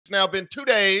It's now been 2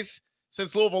 days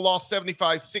since Louisville lost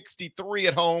 75-63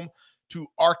 at home to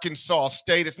Arkansas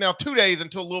State. It's now 2 days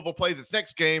until Louisville plays its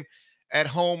next game at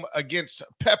home against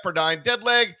Pepperdine.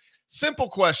 Deadleg, simple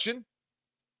question.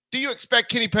 Do you expect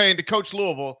Kenny Payne to coach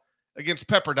Louisville against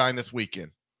Pepperdine this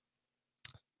weekend?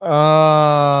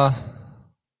 I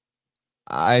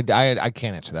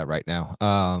can't answer that right now.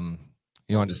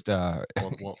 You want to just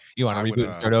you want to reboot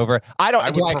and start over? I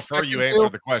would prefer you answer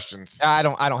the questions. I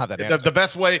don't have that answer. The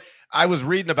best way, I was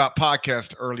reading about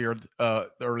podcast earlier,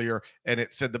 and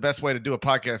it said the best way to do a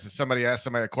podcast is somebody asks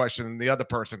somebody a question and the other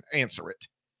person answer it.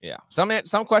 Yeah,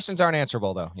 some questions aren't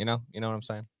answerable though. You know what I'm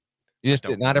saying?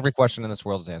 Not every question in this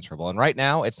world is answerable, and right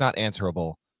now it's not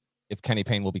answerable. If Kenny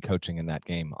Payne will be coaching in that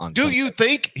game on Do Sunday. You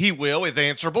think he will is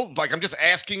answerable? Like, I'm just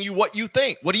asking you what you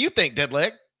think. What do you think,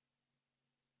 Deadleg?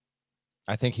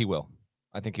 I think he will.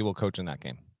 I think he will coach in that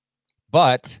game.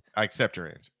 But I accept your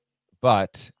answer.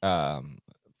 But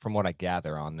from what I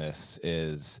gather on this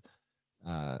is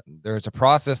there's a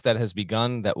process that has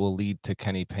begun that will lead to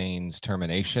Kenny Payne's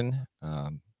termination.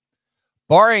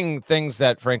 Barring things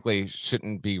that, frankly,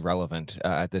 shouldn't be relevant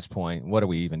at this point. What are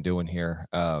we even doing here?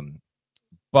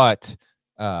 But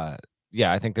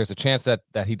yeah, I think there's a chance that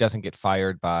he doesn't get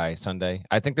fired by Sunday.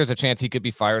 I think there's a chance he could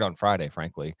be fired on Friday,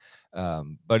 frankly.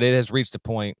 But it has reached a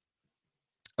point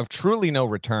of truly no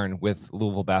return with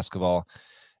Louisville basketball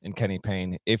and Kenny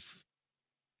Payne. If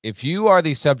you are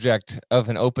the subject of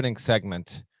an opening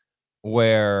segment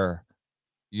where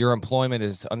your employment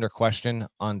is under question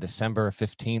on December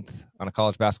 15th on a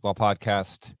college basketball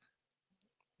podcast,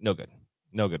 no good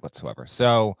whatsoever.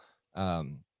 So,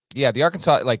 yeah, the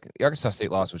Arkansas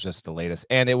State loss was just the latest,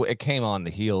 and it came on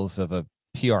the heels of a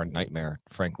PR nightmare,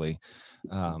 frankly.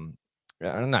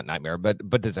 Not nightmare,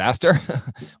 but disaster.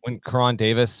 When Karan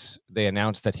Davis, they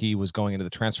announced that he was going into the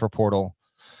transfer portal,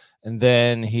 and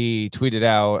then he tweeted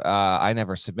out, I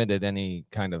never submitted any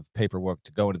kind of paperwork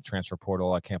to go into the transfer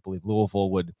portal. I can't believe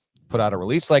Louisville would put out a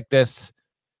release like this.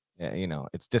 Yeah,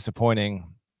 it's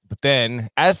disappointing. But then,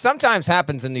 as sometimes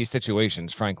happens in these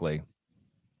situations, frankly,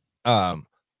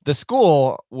 the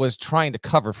school was trying to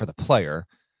cover for the player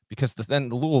because then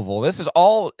Louisville, this is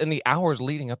all in the hours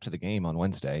leading up to the game on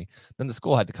Wednesday. Then the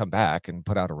school had to come back and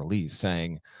put out a release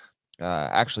saying,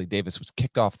 actually, Davis was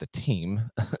kicked off the team.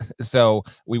 So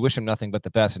we wish him nothing but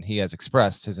the best. And he has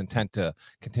expressed his intent to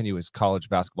continue his college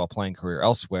basketball playing career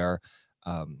elsewhere.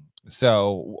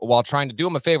 So while trying to do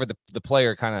him a favor, the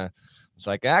player kind of was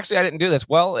like, actually, I didn't do this.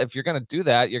 Well, if you're going to do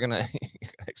that, you're going to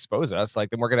expose us. Like,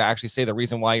 then we're going to actually say the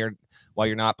reason why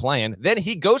you're not playing. Then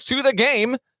he goes to the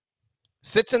game,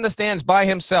 sits in the stands by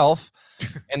himself,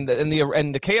 and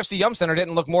the KFC Yum Center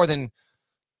didn't look more than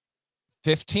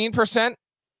 15%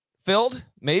 filled,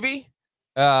 maybe.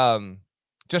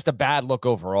 Just a bad look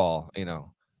overall,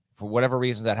 for whatever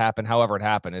reason that happened, however it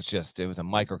happened. It was a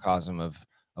microcosm of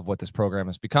what this program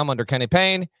has become under Kenny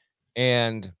Payne.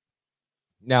 And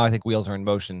now I think wheels are in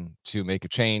motion to make a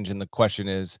change. And the question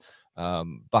is,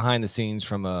 behind the scenes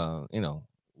from a,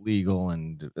 legal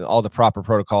and all the proper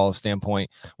protocol standpoint,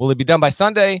 will it be done by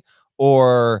Sunday?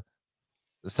 Or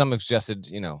some have suggested,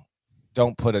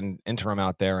 don't put an interim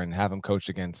out there and have him coach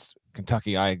against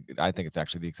Kentucky. I think it's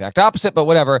actually the exact opposite, but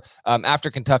whatever. After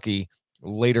Kentucky,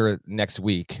 later next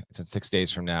week, it's in 6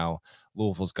 days from now,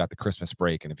 Louisville's got the Christmas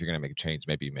break. And if you're going to make a change,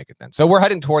 maybe you make it then. So we're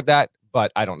heading toward that,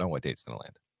 but I don't know what date's going to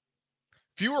land.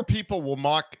 Fewer people will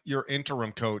mock your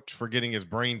interim coach for getting his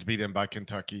brains beat in by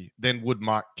Kentucky than would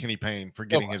mock Kenny Payne for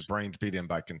getting his brains beat in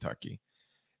by Kentucky.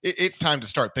 It's time to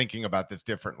start thinking about this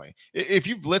differently. If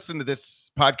you've listened to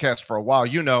this podcast for a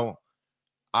while,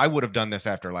 I would have done this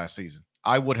after last season.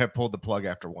 I would have pulled the plug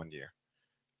after 1 year.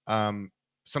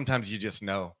 Sometimes you just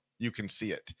know. You can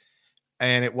see it.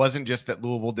 And it wasn't just that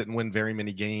Louisville didn't win very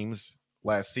many games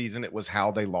last season. It was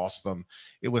how they lost them.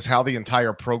 It was how the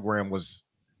entire program was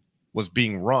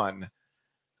being run.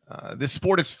 This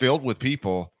sport is filled with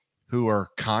people who are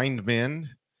kind men,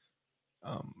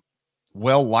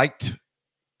 well-liked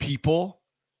people,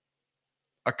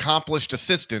 accomplished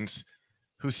assistants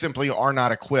who simply are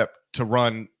not equipped to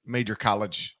run major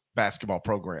college basketball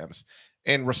programs.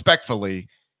 And respectfully,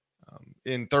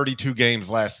 in 32 games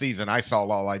last season, I saw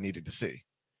all I needed to see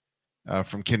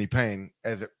from Kenny Payne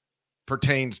as it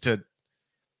pertains to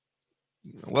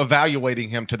evaluating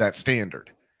him to that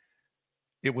standard.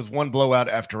 It was one blowout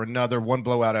after another.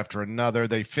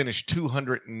 They finished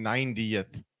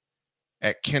 290th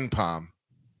at KenPom,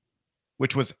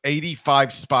 which was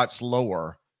 85 spots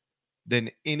lower than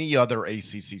any other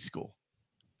ACC school.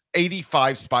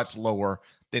 85 spots lower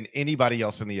than anybody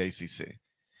else in the ACC.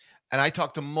 And I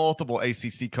talked to multiple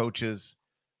ACC coaches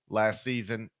last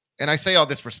season, and I say all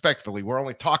this respectfully, we're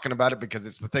only talking about it because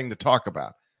it's the thing to talk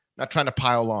about, not trying to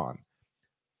pile on.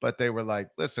 But they were like,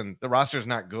 listen, the roster's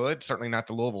not good, certainly not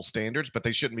the Louisville standards, but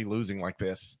they shouldn't be losing like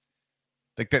this.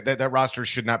 Like that roster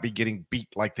should not be getting beat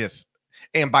like this,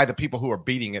 and by the people who are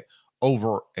beating it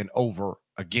over and over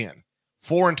again.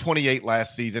 4-28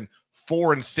 last season,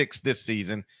 4-6 this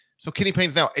season. So Kenny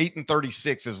Payne's now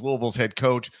 8-36 as Louisville's head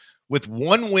coach, with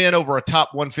 1 win over a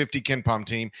top 150 KenPom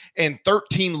team and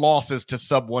 13 losses to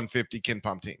sub 150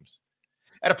 KenPom teams.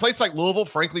 At a place like Louisville,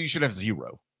 frankly, you should have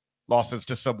 0 losses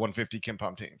to sub 150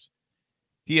 KenPom teams.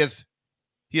 He has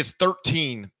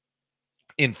 13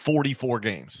 in 44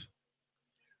 games.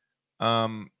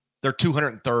 They're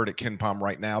 203rd at KenPom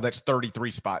right now. That's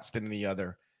 33 spots than any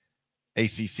other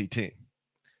ACC team.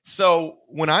 So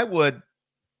when I would,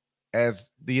 as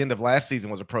the end of last season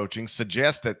was approaching,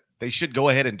 suggest that they should go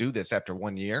ahead and do this after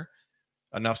 1 year,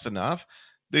 enough's enough.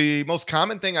 The most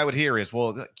common thing I would hear is,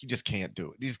 well, you just can't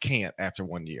do it. You just can't after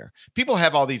 1 year. People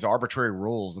have all these arbitrary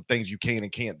rules of things you can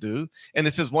and can't do, and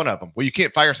this is one of them. Well, you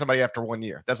can't fire somebody after 1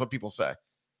 year. That's what people say.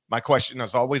 My question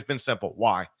has always been simple.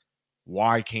 Why?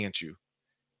 Why can't you?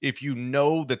 If you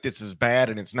know that this is bad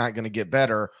and it's not going to get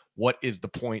better, what is the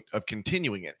point of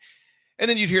continuing it? And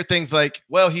then you'd hear things like,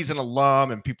 well, he's an alum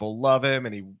and people love him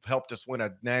and he helped us win a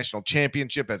national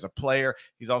championship as a player.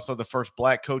 He's also the first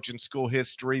black coach in school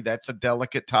history. That's a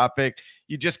delicate topic.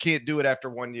 You just can't do it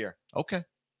after 1 year. Okay,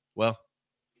 well,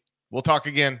 we'll talk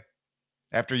again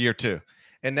after year 2.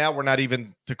 And now we're not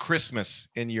even to Christmas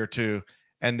in year 2,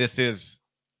 and this is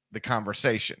the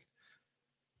conversation.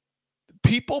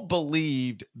 People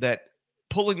believed that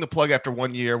pulling the plug after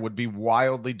 1 year would be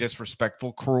wildly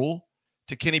disrespectful, cruel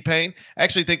to Kenny Payne. I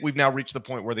actually think we've now reached the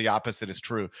point where the opposite is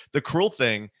true. The cruel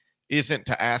thing isn't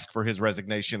to ask for his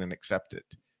resignation and accept it.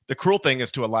 The cruel thing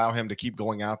is to allow him to keep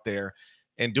going out there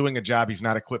and doing a job he's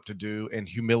not equipped to do and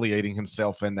humiliating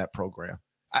himself in that program.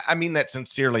 I mean that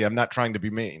sincerely. I'm not trying to be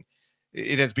mean.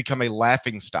 It has become a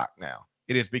laughingstock now.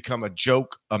 It has become a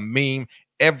joke, a meme.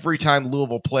 Every time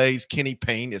Louisville plays, Kenny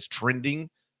Payne is trending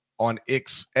on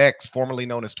X, formerly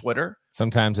known as Twitter.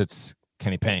 Sometimes it's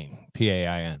Kenny Payne,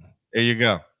 P-A-I-N. There you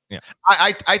go. Yeah.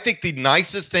 I think the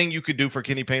nicest thing you could do for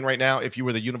Kenny Payne right now, if you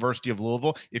were the University of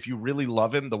Louisville, if you really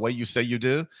love him the way you say you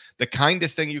do, the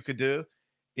kindest thing you could do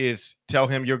is tell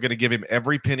him you're going to give him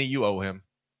every penny you owe him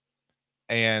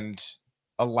and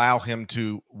allow him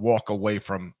to walk away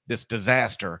from this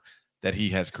disaster that he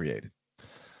has created.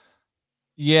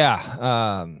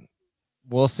 Yeah.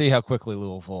 We'll see how quickly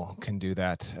Louisville can do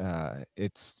that.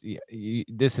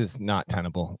 This is not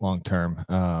tenable long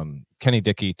term. Kenny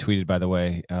Dickey tweeted, by the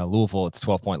way, Louisville, it's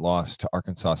 12-point loss to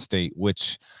Arkansas State,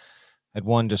 which had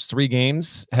won just 3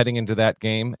 games heading into that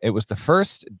game. It was the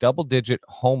first double-digit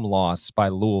home loss by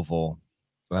Louisville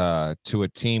to a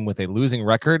team with a losing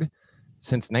record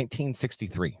since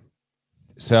 1963.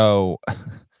 So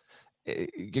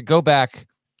you go back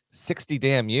 60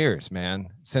 damn years, man,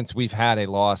 since we've had a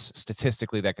loss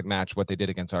statistically that could match what they did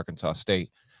against Arkansas State.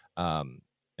 And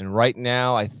right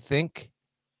now, I think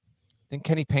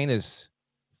Kenny Payne is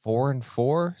 4-4,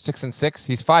 6-6.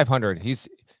 He's 500. He's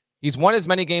won as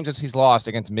many games as he's lost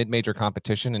against mid-major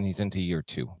competition, and he's into year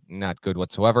 2. Not good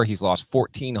whatsoever. He's lost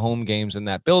 14 home games in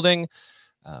that building.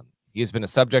 He has been a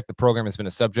subject. The program has been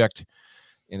a subject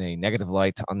in a negative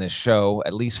light on this show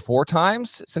at least 4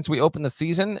 times since we opened the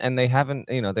season, and they haven't,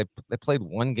 they played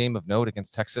 1 game of note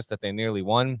against Texas that they nearly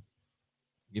won.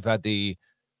 You've had the,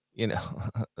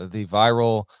 the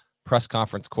viral press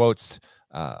conference quotes.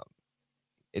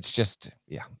 It's just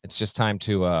time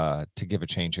to give a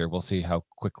change here. We'll see how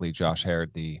quickly Josh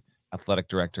Harrod, the athletic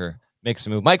director, makes a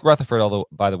move. Mike Rutherford, although,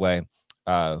 by the way,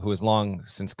 who has long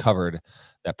since covered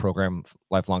that program,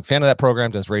 lifelong fan of that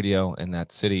program, does radio in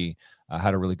that city,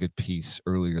 had a really good piece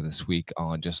earlier this week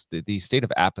on just the state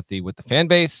of apathy with the fan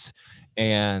base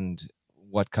and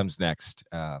what comes next.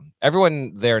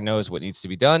 Everyone there knows what needs to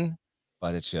be done,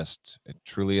 but it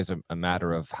truly is a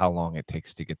matter of how long it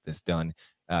takes to get this done.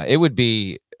 It would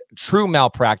be true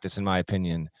malpractice, in my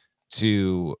opinion,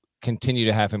 to continue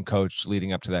to have him coach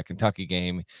leading up to that Kentucky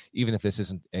game. Even if this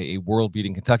isn't a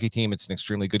world-beating Kentucky team, it's an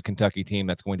extremely good Kentucky team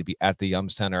that's going to be at the Yum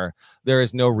Center. There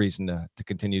is no reason to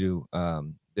continue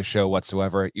the show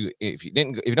whatsoever. If you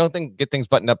don't get things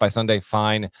buttoned up by Sunday,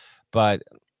 fine, but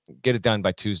get it done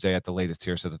by Tuesday at the latest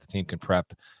here so that the team can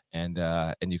prep and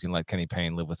you can let Kenny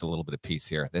Payne live with a little bit of peace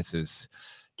here. This is,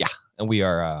 and we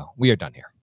are done here.